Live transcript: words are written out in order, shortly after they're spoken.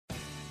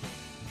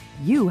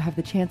you have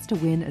the chance to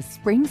win a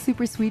spring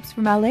super sweeps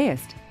from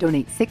LAist.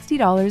 Donate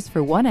 $60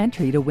 for one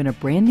entry to win a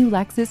brand new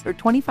Lexus or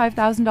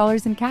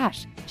 $25,000 in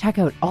cash. Check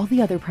out all the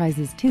other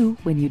prizes too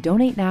when you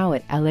donate now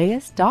at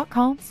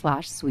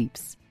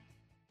laist.com/sweeps.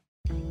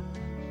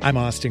 I'm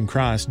Austin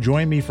Cross.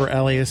 Join me for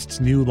LAist's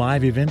new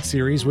live event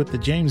series with the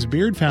James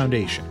Beard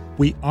Foundation.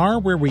 We Are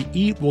Where We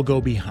Eat will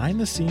go behind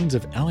the scenes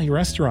of LA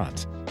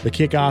restaurants. The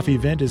kickoff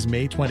event is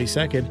May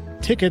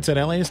 22nd. Tickets at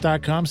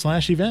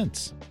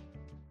laist.com/events.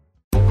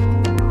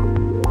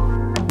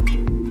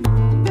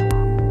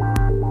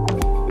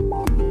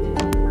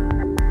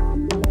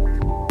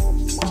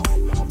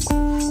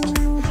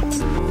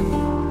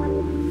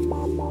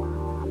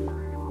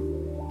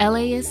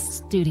 LAist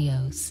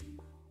Studios.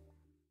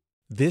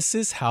 This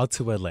is How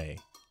to LA,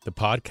 the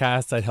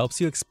podcast that helps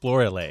you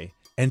explore LA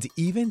and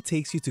even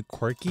takes you to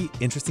quirky,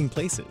 interesting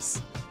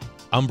places.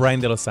 I'm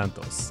Brian De Los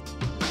Santos.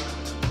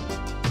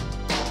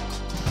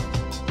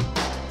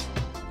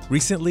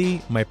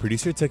 Recently, my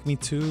producer took me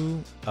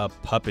to a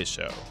puppet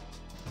show.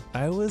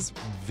 I was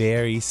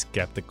very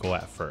skeptical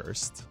at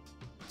first.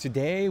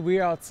 Today,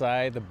 we're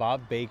outside the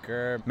Bob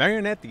Baker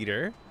Marionette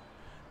Theater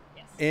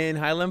in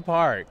Highland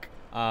Park.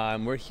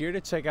 We're here to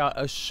check out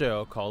a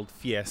show called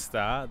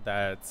Fiesta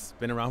that's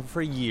been around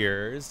for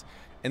years.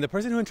 And the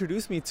person who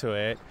introduced me to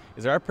it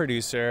is our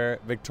producer,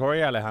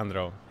 Victoria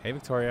Alejandro. Hey,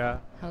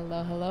 Victoria.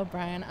 Hello,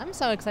 Brian. I'm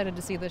so excited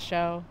to see this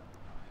show.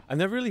 I've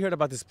never really heard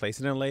about this place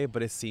in LA,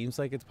 but it seems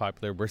like it's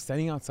popular. We're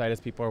standing outside as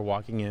people are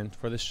walking in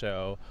for the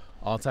show.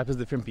 All types of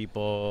different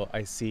people.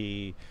 I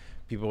see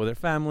people with their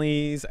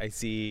families. I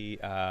see...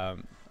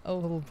 A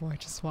little boy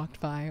just walked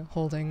by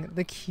holding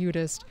the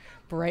cutest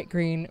bright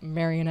green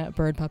marionette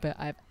bird puppet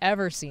I've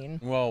ever seen.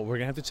 Well, we're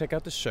going to have to check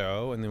out the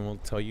show, and then we'll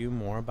tell you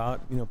more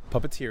about,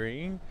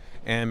 puppeteering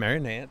and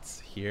marionettes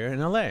here in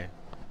LA.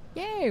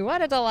 Yay,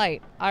 what a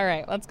delight. All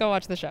right, let's go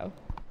watch the show.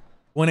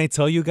 When I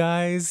tell you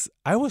guys,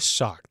 I was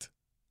shocked,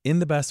 in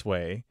the best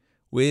way,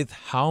 with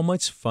how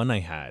much fun I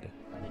had.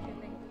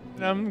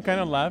 I'm kind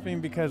of laughing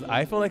because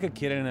I felt like a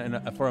kid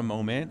for a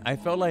moment. I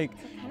felt like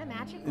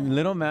a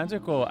little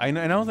magical. I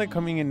know, and I was like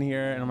coming in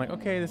here and I'm like,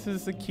 okay, this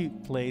is a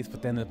cute place.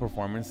 But then the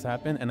performance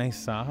happened and I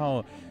saw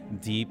how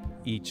deep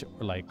each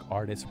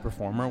artist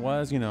performer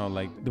was. The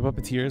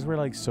puppeteers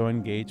were so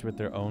engaged with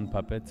their own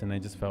puppets, and I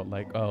just felt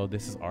like, oh,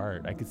 this is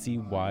art. I could see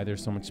why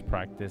there's so much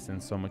practice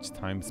and so much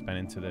time spent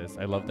into this.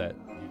 I love that.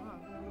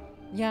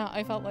 Yeah,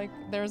 I felt like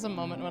there was a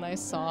moment when I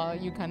saw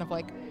you kind of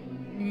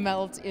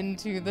melt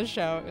into the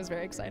show. It was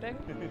very exciting.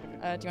 Do you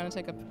want to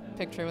take a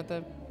picture with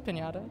the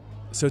piñata?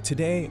 So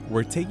today,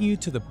 we're taking you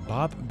to the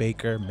Bob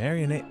Baker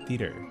Marionette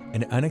Theater,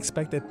 an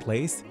unexpected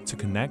place to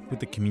connect with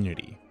the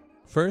community.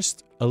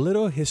 First, a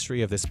little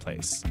history of this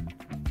place.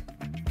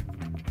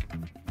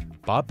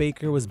 Bob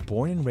Baker was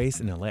born and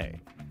raised in LA.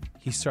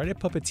 He started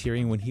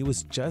puppeteering when he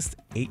was just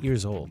 8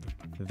 years old.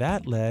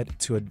 That led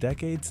to a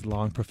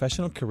decades-long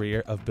professional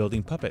career of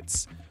building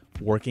puppets,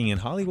 working in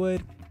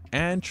Hollywood,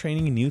 and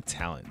training new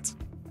talent.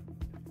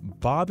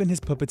 Bob and his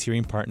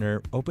puppeteering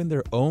partner opened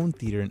their own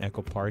theater in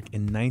Echo Park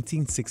in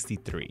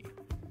 1963.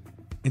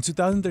 In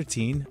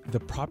 2013, the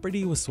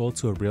property was sold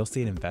to a real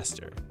estate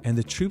investor, and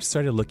the troupe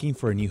started looking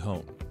for a new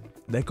home.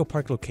 The Echo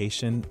Park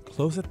location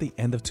closed at the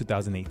end of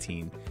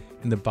 2018,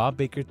 and the Bob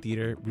Baker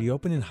Theater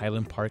reopened in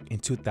Highland Park in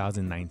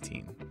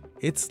 2019.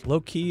 It's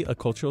low-key a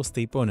cultural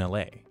staple in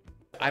LA.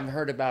 I've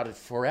heard about it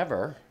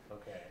forever,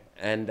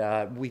 and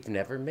we've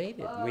never made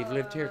it. We've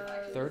lived here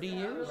 30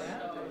 years.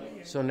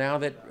 So now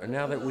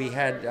that we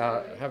have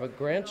a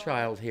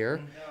grandchild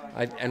here,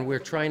 and we're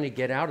trying to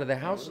get out of the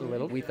house a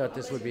little, we thought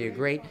this would be a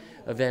great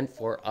event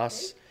for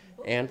us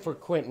and for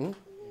Quentin,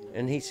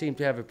 and he seemed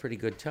to have a pretty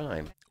good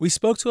time. We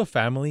spoke to a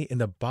family in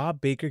the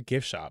Bob Baker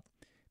gift shop.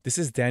 This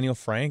is Daniel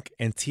Frank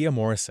and Tia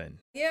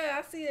Morrison. Yeah,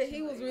 I see that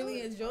he was really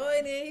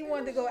enjoying it. He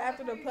wanted to go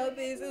after the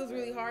puppies. It was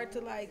really hard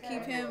to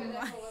keep him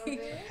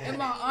in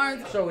my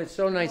arms. So it's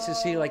so nice to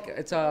see I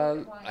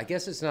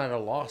guess it's not a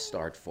lost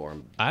art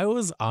form. I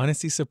was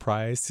honestly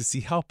surprised to see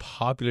how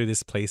popular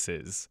this place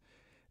is.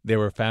 There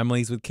were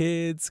families with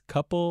kids,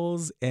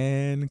 couples,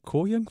 and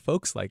cool young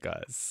folks like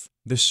us.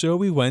 The show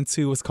we went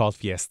to was called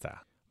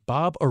Fiesta.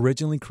 Bob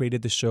originally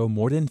created the show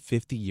more than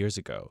 50 years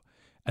ago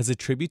as a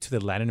tribute to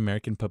the Latin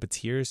American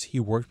puppeteers he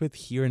worked with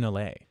here in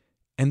LA.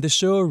 And the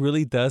show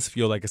really does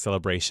feel like a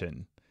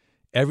celebration.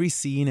 Every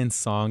scene and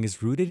song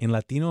is rooted in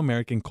Latino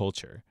American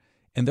culture,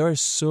 and there are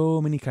so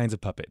many kinds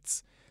of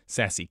puppets.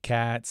 Sassy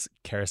cats,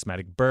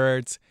 charismatic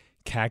birds,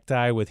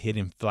 cacti with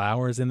hidden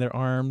flowers in their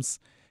arms,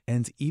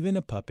 and even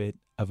a puppet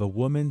of a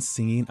woman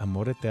singing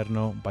Amor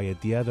Eterno by a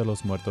Dia de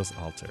los Muertos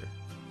altar.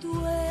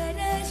 Tú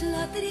eres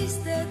la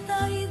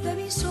tristeza de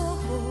mis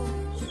ojos,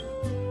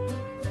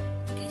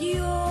 que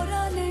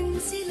lloran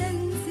en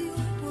silencio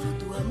por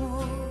tu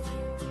amor.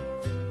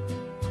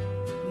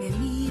 Me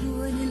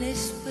miro en el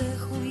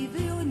espejo y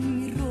veo en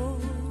mi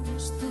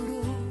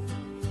rostro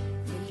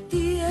el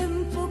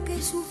tiempo que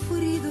he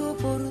sufrido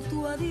por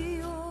tu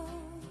adiós.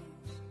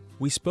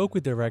 We spoke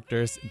with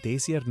directors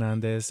Daisy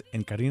Hernandez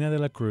and Karina de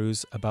la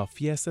Cruz about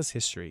Fiesta's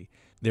history,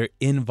 their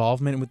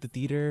involvement with the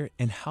theater,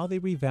 and how they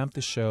revamped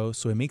the show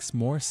so it makes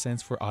more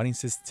sense for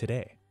audiences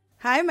today.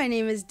 Hi, my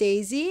name is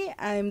Daisy.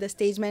 I'm the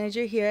stage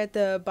manager here at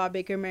the Bob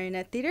Baker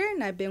Marionette Theater,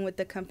 and I've been with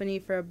the company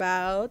for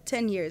about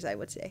 10 years, I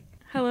would say.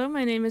 Hello,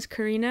 my name is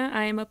Karina.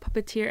 I am a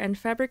puppeteer and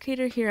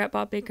fabricator here at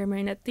Bob Baker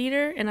Marionette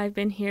Theater, and I've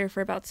been here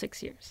for about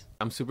 6 years.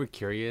 I'm super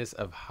curious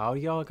of how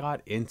y'all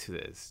got into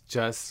this.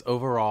 Just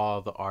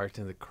overall, the art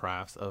and the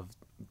crafts of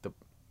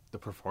the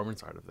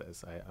performance art of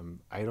this.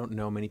 I don't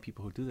know many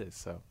people who do this,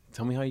 so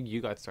tell me how you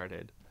got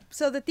started.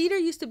 So the theater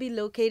used to be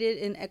located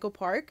in Echo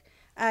Park,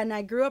 and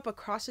I grew up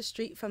across the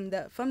street from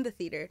the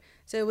theater.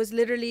 So it was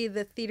literally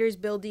the theater's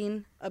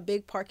building, a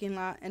big parking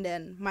lot, and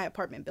then my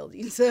apartment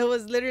building. So it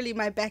was literally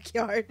my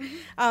backyard.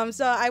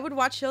 So I would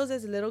watch shows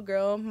as a little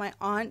girl. My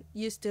aunt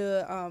used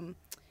to,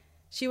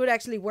 she would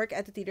actually work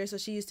at the theater, so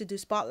she used to do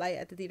spotlight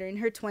at the theater in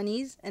her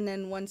 20s. And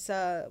then once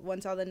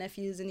all the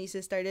nephews and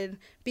nieces started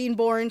being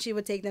born, she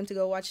would take them to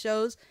go watch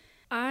shows.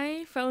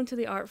 I fell into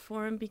the art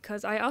form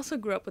because I also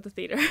grew up with the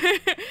theater.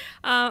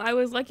 I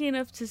was lucky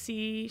enough to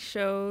see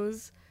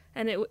shows,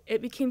 and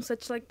it became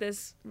such like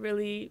this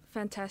really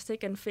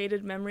fantastic and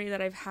faded memory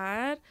that I've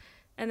had.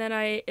 And then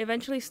I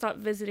eventually stopped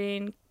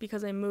visiting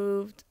because I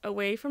moved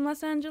away from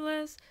Los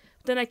Angeles.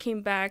 Then I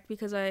came back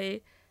because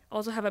I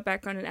also have a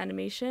background in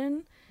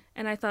animation,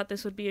 and I thought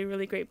this would be a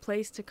really great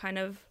place to kind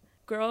of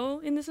grow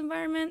in this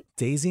environment.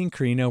 Daisy and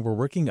Karina were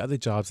working other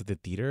jobs at the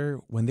theater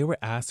when they were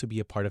asked to be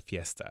a part of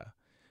Fiesta.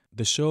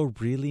 The show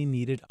really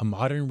needed a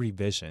modern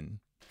revision.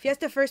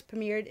 Fiesta first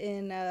premiered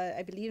in,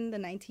 I believe, in the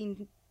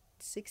 1960s.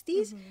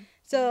 Mm-hmm.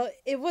 So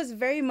it was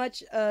very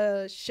much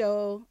a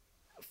show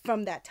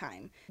from that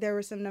time. There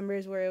were some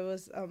numbers where it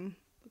was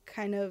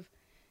kind of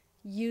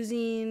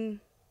using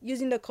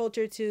the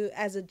culture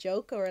as a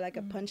joke or like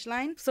a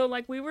punchline. So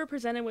like we were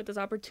presented with this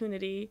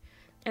opportunity,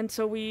 and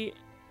so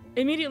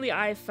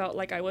I felt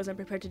like I wasn't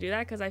prepared to do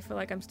that because I feel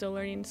like I'm still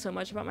learning so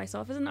much about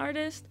myself as an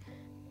artist.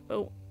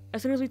 But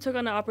as soon as we took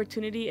on the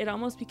opportunity, it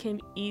almost became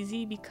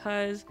easy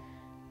because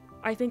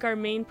I think our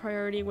main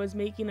priority was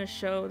making a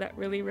show that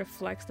really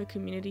reflects the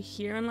community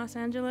here in Los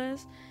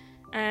Angeles.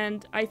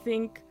 And I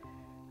think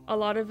a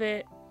lot of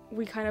it,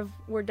 we kind of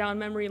were down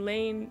memory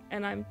lane.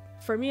 And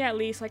for me at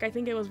least, like I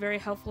think it was very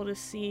helpful to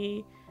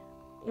see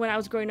when I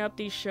was growing up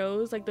these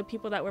shows, like the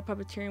people that were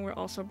puppeteering were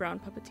also brown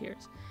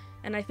puppeteers.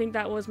 And I think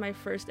that was my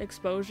first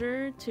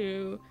exposure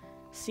to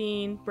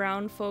seeing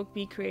brown folk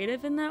be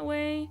creative in that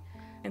way.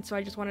 And so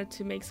I just wanted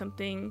to make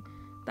something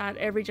that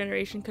every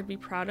generation could be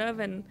proud of,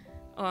 and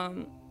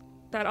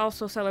that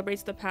also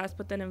celebrates the past,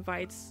 but then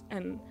invites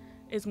and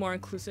is more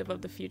inclusive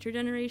of the future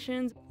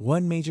generations.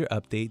 One major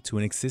update to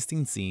an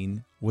existing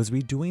scene was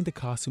redoing the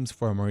costumes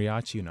for a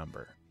mariachi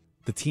number.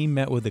 The team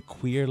met with a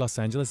queer Los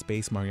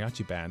Angeles-based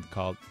mariachi band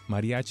called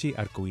Mariachi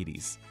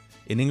Arcoiris.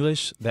 In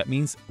English, that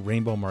means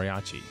rainbow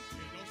mariachi.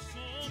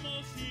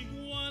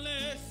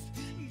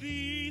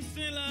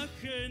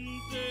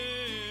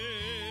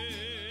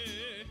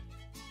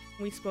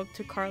 We spoke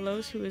to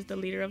Carlos, who is the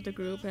leader of the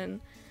group, and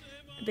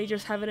they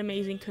just have an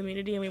amazing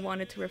community, and we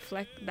wanted to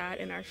reflect that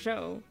in our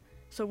show.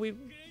 So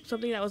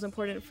something that was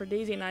important for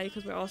Daisy and I,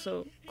 because we're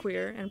also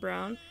queer and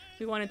brown,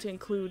 we wanted to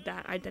include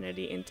that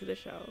identity into the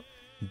show.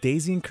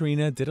 Daisy and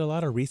Karina did a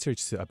lot of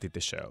research to update the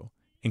show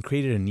and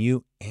created a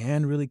new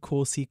and really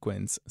cool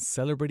sequence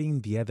celebrating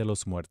Dia de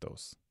los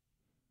Muertos.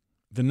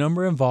 The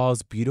number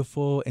involves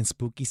beautiful and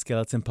spooky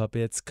skeleton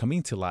puppets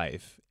coming to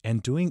life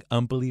and doing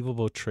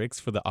unbelievable tricks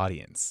for the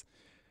audience.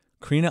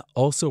 Karina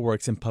also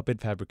works in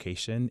puppet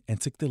fabrication and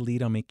took the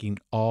lead on making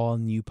all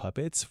new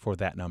puppets for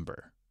that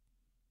number.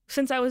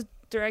 Since I was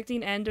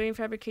directing and doing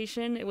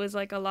fabrication, it was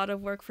like a lot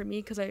of work for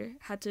me because I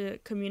had to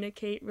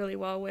communicate really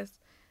well with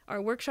our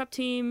workshop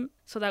team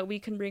so that we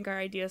can bring our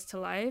ideas to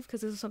life,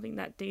 because this is something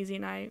that Daisy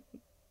and I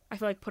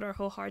feel like put our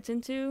whole hearts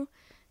into.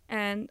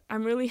 And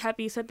I'm really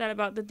happy you said that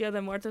about the Dia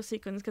de Muertos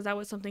sequence, because that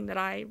was something that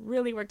I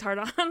really worked hard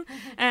on.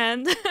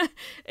 And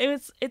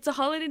it's a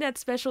holiday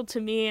that's special to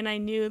me, and I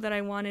knew that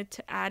I wanted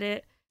to add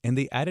it. And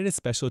they added a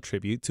special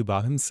tribute to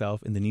Bob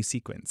himself in the new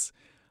sequence.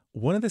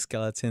 One of the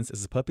skeletons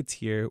is a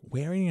puppeteer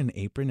wearing an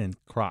apron and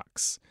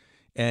Crocs.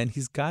 And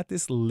he's got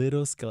this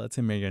little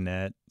skeleton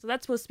marionette. So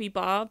that's supposed to be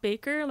Bob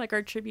Baker, like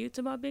our tribute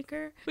to Bob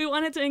Baker. We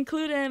wanted to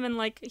include him, and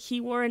like he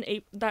wore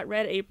that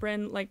red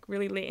apron like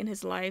really late in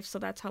his life, so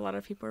that's how a lot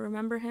of people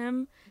remember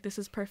him. This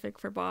is perfect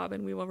for Bob,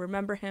 and we will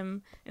remember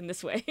him in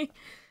this way.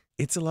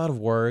 It's a lot of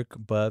work,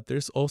 but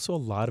there's also a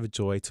lot of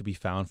joy to be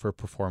found for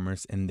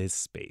performers in this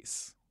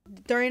space.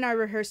 During our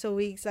rehearsal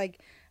weeks,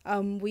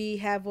 we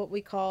have what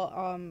we call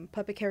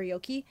puppet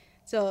karaoke.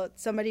 So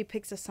somebody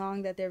picks a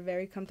song that they're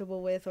very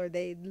comfortable with or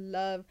they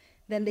love,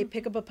 then they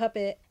pick up a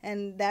puppet,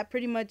 and that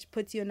pretty much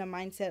puts you in a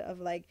mindset of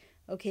like,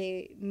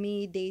 okay,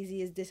 me,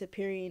 Daisy, is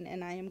disappearing,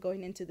 and I am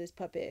going into this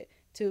puppet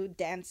to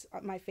dance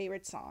my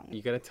favorite song.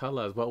 You gotta tell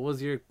us, what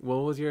was your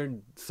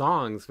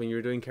songs when you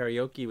were doing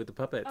karaoke with the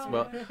puppets?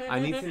 Well, I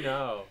need to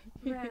know.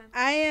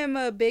 I am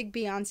a big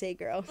Beyonce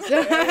girl.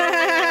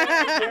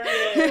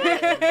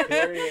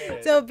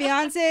 So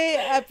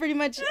Beyonce, pretty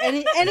much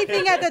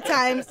anything at the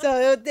time.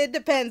 So it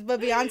depends.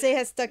 But Beyonce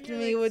has stuck to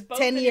me with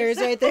 10 years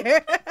right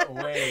there.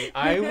 Wait,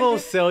 I will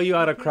sell you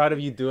out a crowd if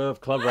you do a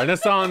Club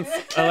Renaissance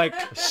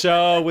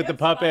show with the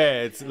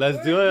puppets.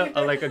 Let's do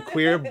a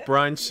queer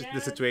brunch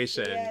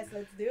situation. Yes,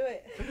 let's do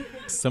it.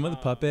 Some of the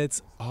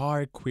puppets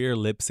are queer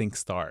lip sync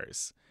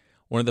stars.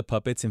 One of the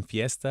puppets in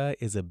Fiesta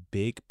is a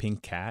big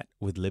pink cat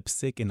with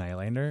lipstick and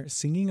eyeliner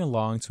singing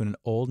along to an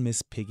old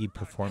Miss Piggy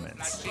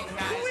performance. We're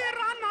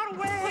on our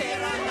way.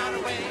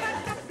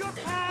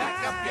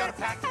 Pack up your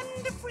pack.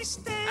 And if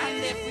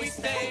we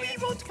stay, we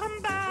won't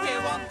come back.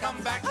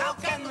 How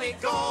can we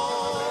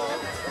go?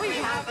 We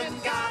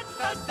haven't got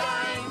the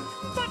dime,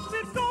 but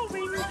we're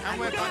going. And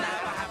we're gonna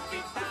have a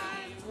happy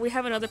time. We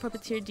have another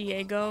puppeteer,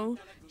 Diego.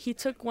 He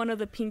took one of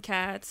the pink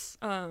cats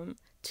to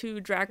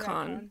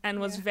DragCon and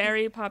was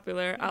very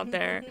popular out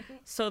there.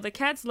 So the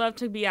cats love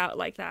to be out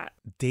like that.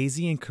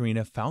 Daisy and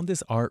Karina found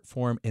this art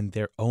form in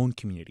their own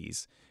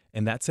communities,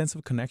 and that sense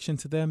of connection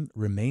to them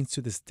remains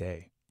to this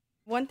day.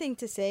 One thing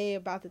to say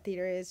about the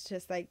theater is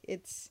just like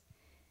it's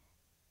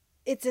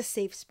a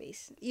safe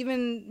space.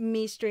 Even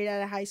me straight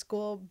out of high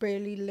school,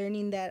 barely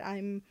learning that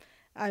I'm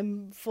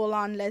full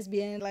on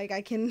lesbian. Like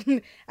I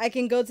can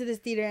go to this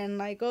theater and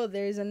like, oh,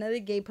 there's another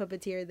gay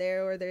puppeteer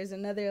there, or there's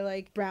another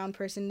like brown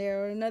person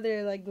there, or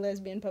another like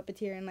lesbian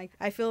puppeteer. And like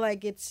I feel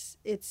like it's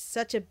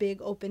such a big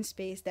open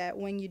space that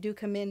when you do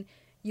come in,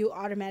 you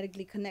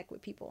automatically connect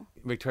with people.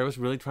 Victoria was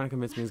really trying to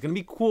convince me it's gonna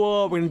be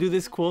cool. We're gonna do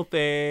this cool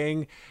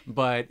thing,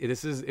 but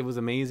it was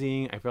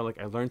amazing. I felt like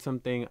I learned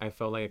something. I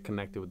felt like I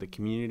connected with the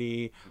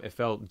community. It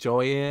felt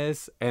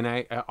joyous, and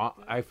I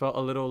felt a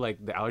little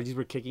like the allergies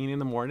were kicking in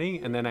the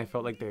morning, and then I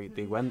felt like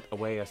they went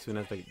away as soon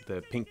as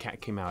the pink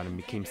cat came out and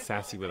became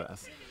sassy with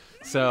us.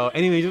 So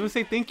anyway, just want to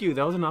say thank you.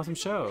 That was an awesome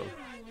show.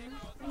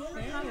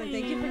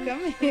 Thank you for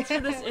coming. Thanks for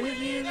this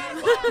interview.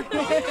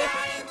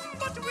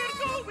 But we're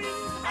going.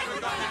 And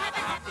we're gonna have a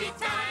happy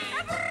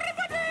time.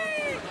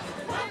 Everybody!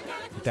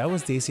 That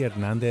was Daisy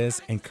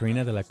Hernandez and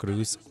Karina de la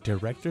Cruz,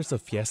 directors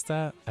of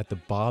Fiesta at the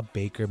Bob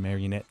Baker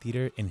Marionette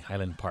Theater in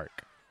Highland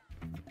Park.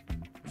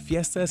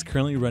 Fiesta is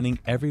currently running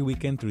every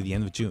weekend through the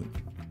end of June.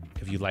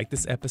 If you like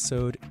this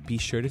episode, be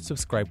sure to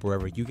subscribe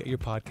wherever you get your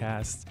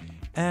podcasts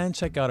and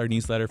check out our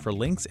newsletter for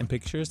links and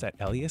pictures at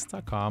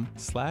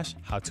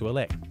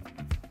les.com/howtolA.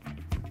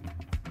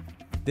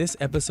 This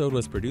episode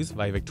was produced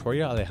by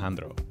Victoria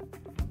Alejandro.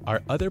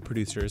 Our other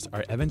producers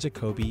are Evan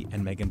Jacoby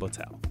and Megan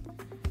Botel.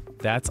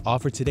 That's all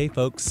for today,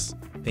 folks.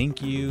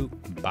 Thank you.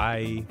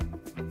 Bye.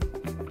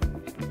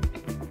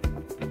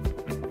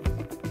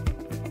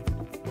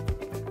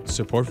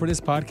 Support for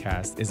this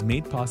podcast is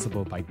made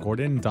possible by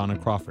Gordon and Donna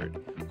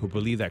Crawford, who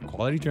believe that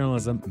quality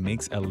journalism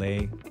makes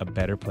LA a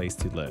better place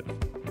to live.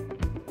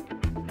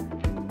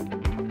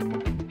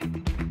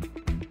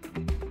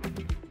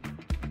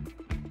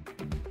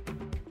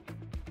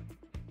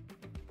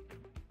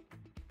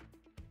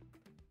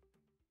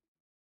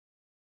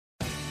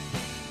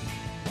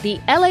 The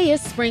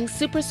LAist Spring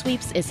Super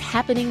Sweeps is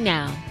happening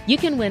now. You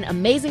can win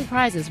amazing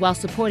prizes while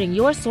supporting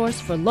your source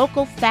for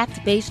local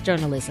fact-based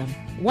journalism.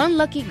 One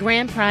lucky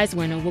grand prize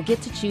winner will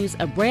get to choose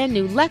a brand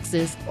new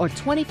Lexus or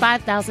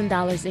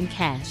 $25,000 in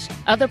cash.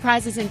 Other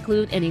prizes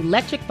include an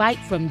electric bike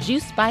from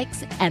Juice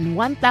Bikes and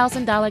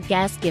 $1,000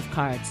 gas gift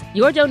cards.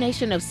 Your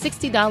donation of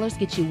 $60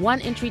 gets you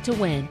one entry to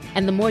win,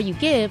 and the more you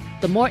give,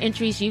 the more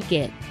entries you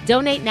get.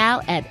 Donate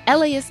now at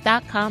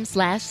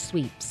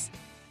LAist.com/sweeps.